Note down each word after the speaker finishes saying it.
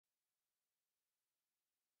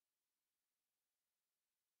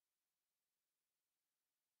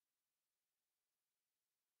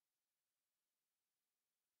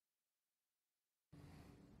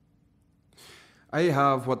I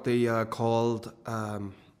have what they called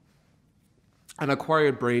an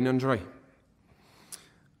acquired brain injury.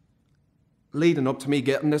 Leading up to me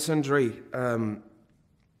getting this injury,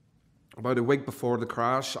 about a week before the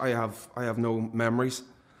crash, I have no memories.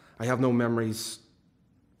 I have no memories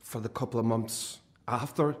for the couple of months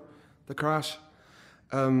after the crash.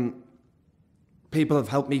 People have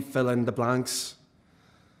helped me fill in the blanks,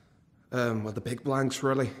 well, the big blanks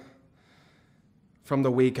really, from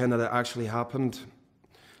the weekend that it actually happened.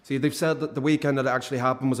 See, they've said that the weekend that it actually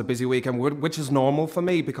happened was a busy weekend, which is normal for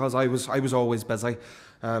me because I was always busy.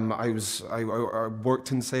 I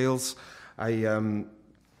worked in sales.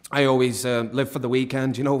 I always lived for the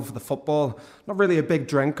weekend, for the football. Not really a big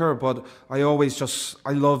drinker, but I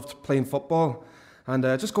loved playing football and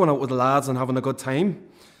just going out with the lads and having a good time.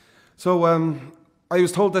 So I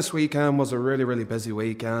was told this weekend was a really, really busy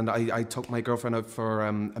weekend. I took my girlfriend out for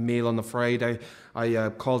a meal on the Friday. I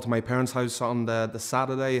called to my parents' house on the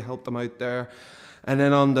Saturday, helped them out there. And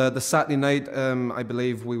then on the Saturday night, I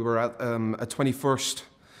believe we were at a 21st.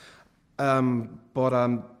 But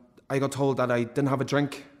I got told that I didn't have a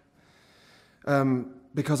drink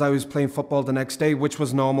because I was playing football the next day, which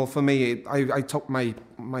was normal for me. I took my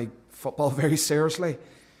football very seriously.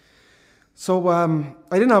 So I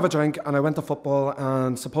didn't have a drink and I went to football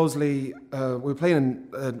and supposedly we were playing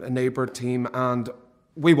a neighbour team and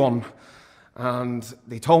we won. And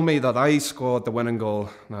they told me that I scored the winning goal.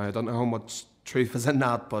 Now, I don't know how much truth is in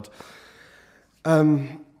that, but...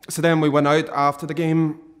 so then we went out after the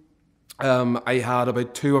game. I had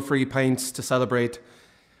about 2 or 3 pints to celebrate,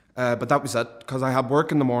 but that was it, because I had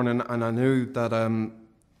work in the morning and I knew that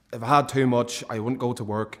if I had too much, I wouldn't go to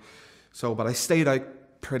work. But I stayed out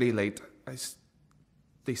pretty late.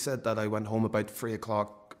 They said that I went home about 3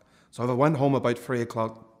 o'clock. So if I went home about 3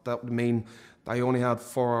 o'clock, that would mean I only had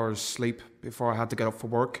 4 hours sleep before I had to get up for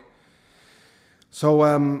work.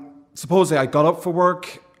 So supposedly I got up for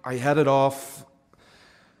work, I headed off,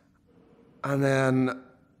 and then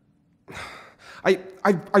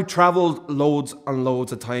I travelled loads and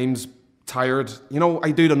loads of times, tired.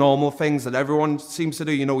 I do the normal things that everyone seems to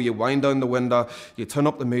do. You wind down the window, you turn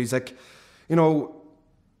up the music,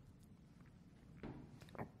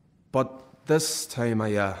 But this time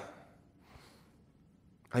I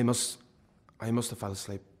must have fell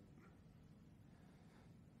asleep.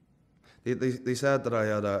 They said that I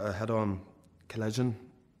had a head-on collision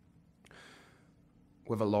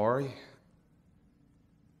with a lorry.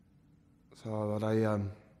 So that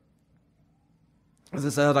as I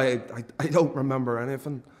said, I don't remember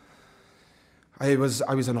anything. I was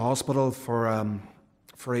in hospital for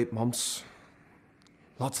 8 months.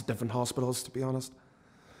 Lots of different hospitals, to be honest.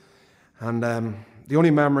 And the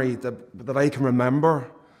only memory that I can remember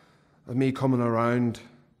of me coming around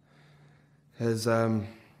is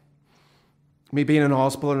me being in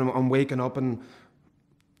hospital and waking up and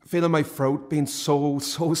feeling my throat being so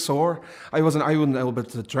sore. I wasn't able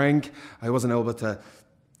to drink. I wasn't able to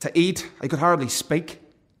eat. I could hardly speak.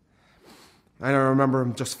 And I remember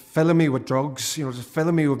him just filling me with drugs, just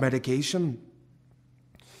filling me with medication.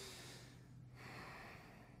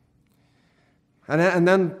 And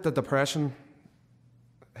then the depression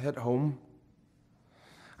hit home.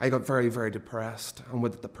 I got very, very depressed. And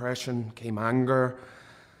with the depression came anger.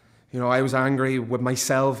 I was angry with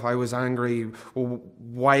myself. I was angry, well,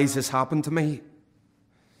 why has this happened to me?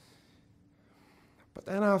 But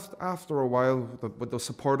then after a while, with the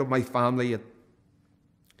support of my family,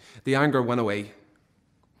 the anger went away.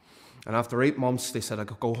 And after 8 months, they said I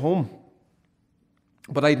could go home.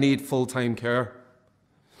 But I'd need full-time care.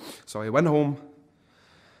 So I went home.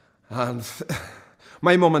 And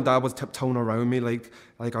my mum and dad was tiptoeing around me like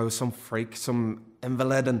I was some freak, some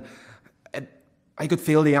invalid, and I could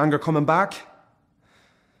feel the anger coming back.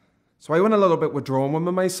 So I went a little bit withdrawn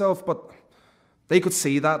with myself, but they could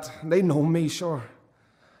see that. They know me, sure.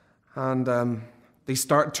 And they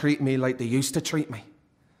started treating me like they used to treat me.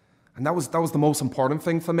 And that was the most important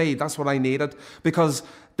thing for me. That's what I needed. Because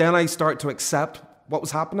then I started to accept what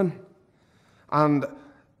was happening. And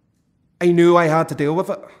I knew I had to deal with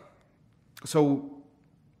it. So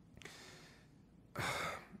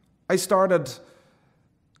I started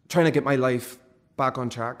trying to get my life back on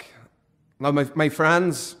track. Now my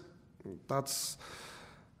friends, that's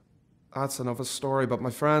another story, but my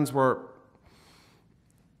friends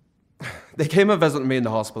they came and visited me in the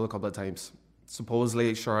hospital a couple of times.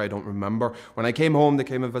 Supposedly, sure, I don't remember. When I came home, they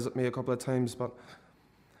came and visited me a couple of times, but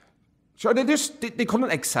sure, they couldn't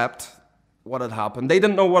accept what had happened. They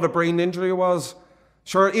didn't know what a brain injury was.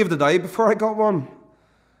 Sure, even did I before I got one.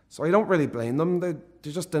 So I don't really blame them. They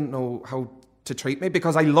just didn't know how to treat me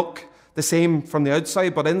because I look the same from the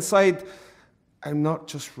outside, but inside, I'm not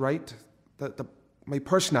just right, that my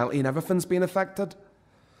personality and everything's been affected.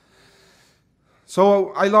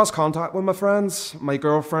 So I lost contact with my friends. My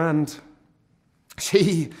girlfriend,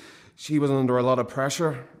 she was under a lot of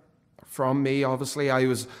pressure from me, obviously. I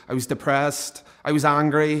was depressed, I was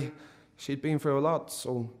angry. She'd been through a lot,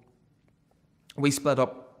 so we split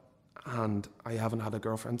up, and I haven't had a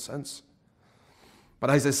girlfriend since. But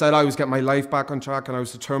as I said, I was getting my life back on track, and I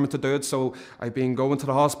was determined to do it, so I've been going to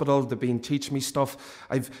the hospital, they've been teaching me stuff.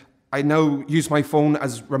 I now use my phone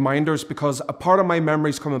as reminders because a part of my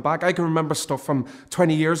memory's coming back. I can remember stuff from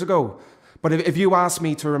 20 years ago. But if you ask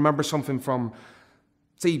me to remember something from,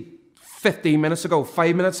 say, 15 minutes ago,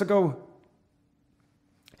 5 minutes ago,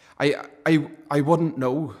 I wouldn't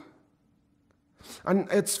know. And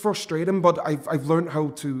it's frustrating, but I've learned how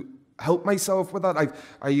to help myself with that.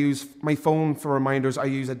 I use my phone for reminders. I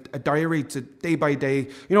use a diary to day by day,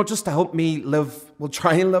 just to help me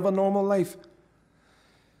try and live a normal life.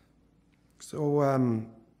 So,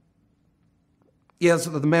 so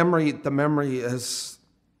the memory is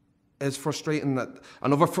frustrating. That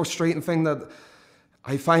another frustrating thing that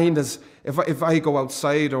I find is if I go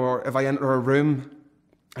outside or if I enter a room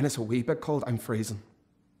and it's a wee bit cold, I'm freezing.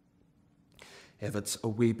 If it's a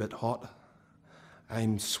wee bit hot,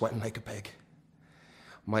 I'm sweating like a pig.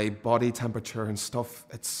 My body temperature and stuff,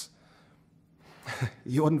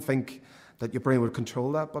 you wouldn't think that your brain would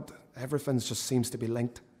control that, but everything just seems to be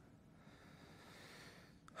linked.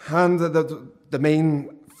 And the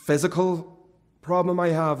main physical problem I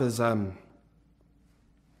have is I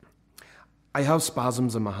have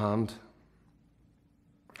spasms in my hand.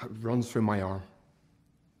 It runs through my arm.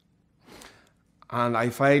 And I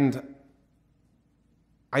find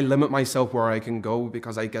I limit myself where I can go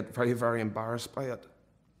because I get very, very embarrassed by it.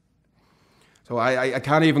 So I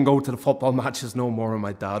can't even go to the football matches no more with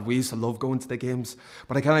my dad. We used to love going to the games,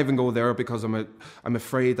 but I can't even go there because I'm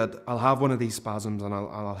afraid that I'll have one of these spasms and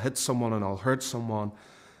I'll hit someone and I'll hurt someone.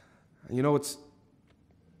 And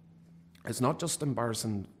it's not just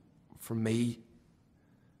embarrassing for me.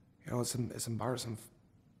 It's embarrassing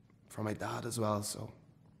for my dad as well. So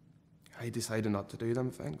I decided not to do them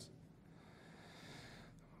things.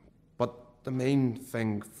 But the main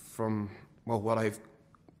thing from what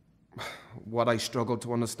I struggled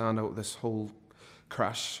to understand out of this whole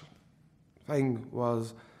crash thing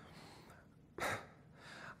was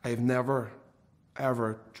I've never,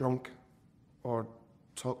 ever drunk or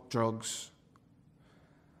took drugs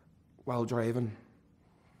while driving.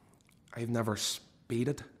 I've never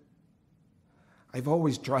speeded. I've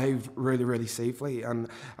always driven really, really safely, and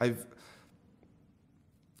I've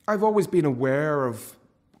always been aware of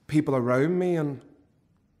people around me, and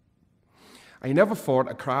I never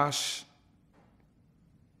thought a crash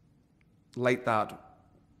like that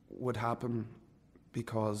would happen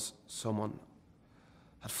because someone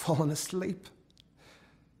had fallen asleep.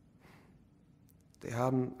 They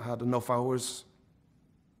hadn't had enough hours.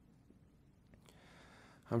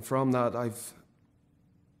 And from that,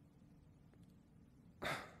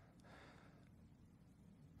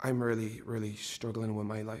 I'm really, really struggling with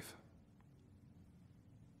my life.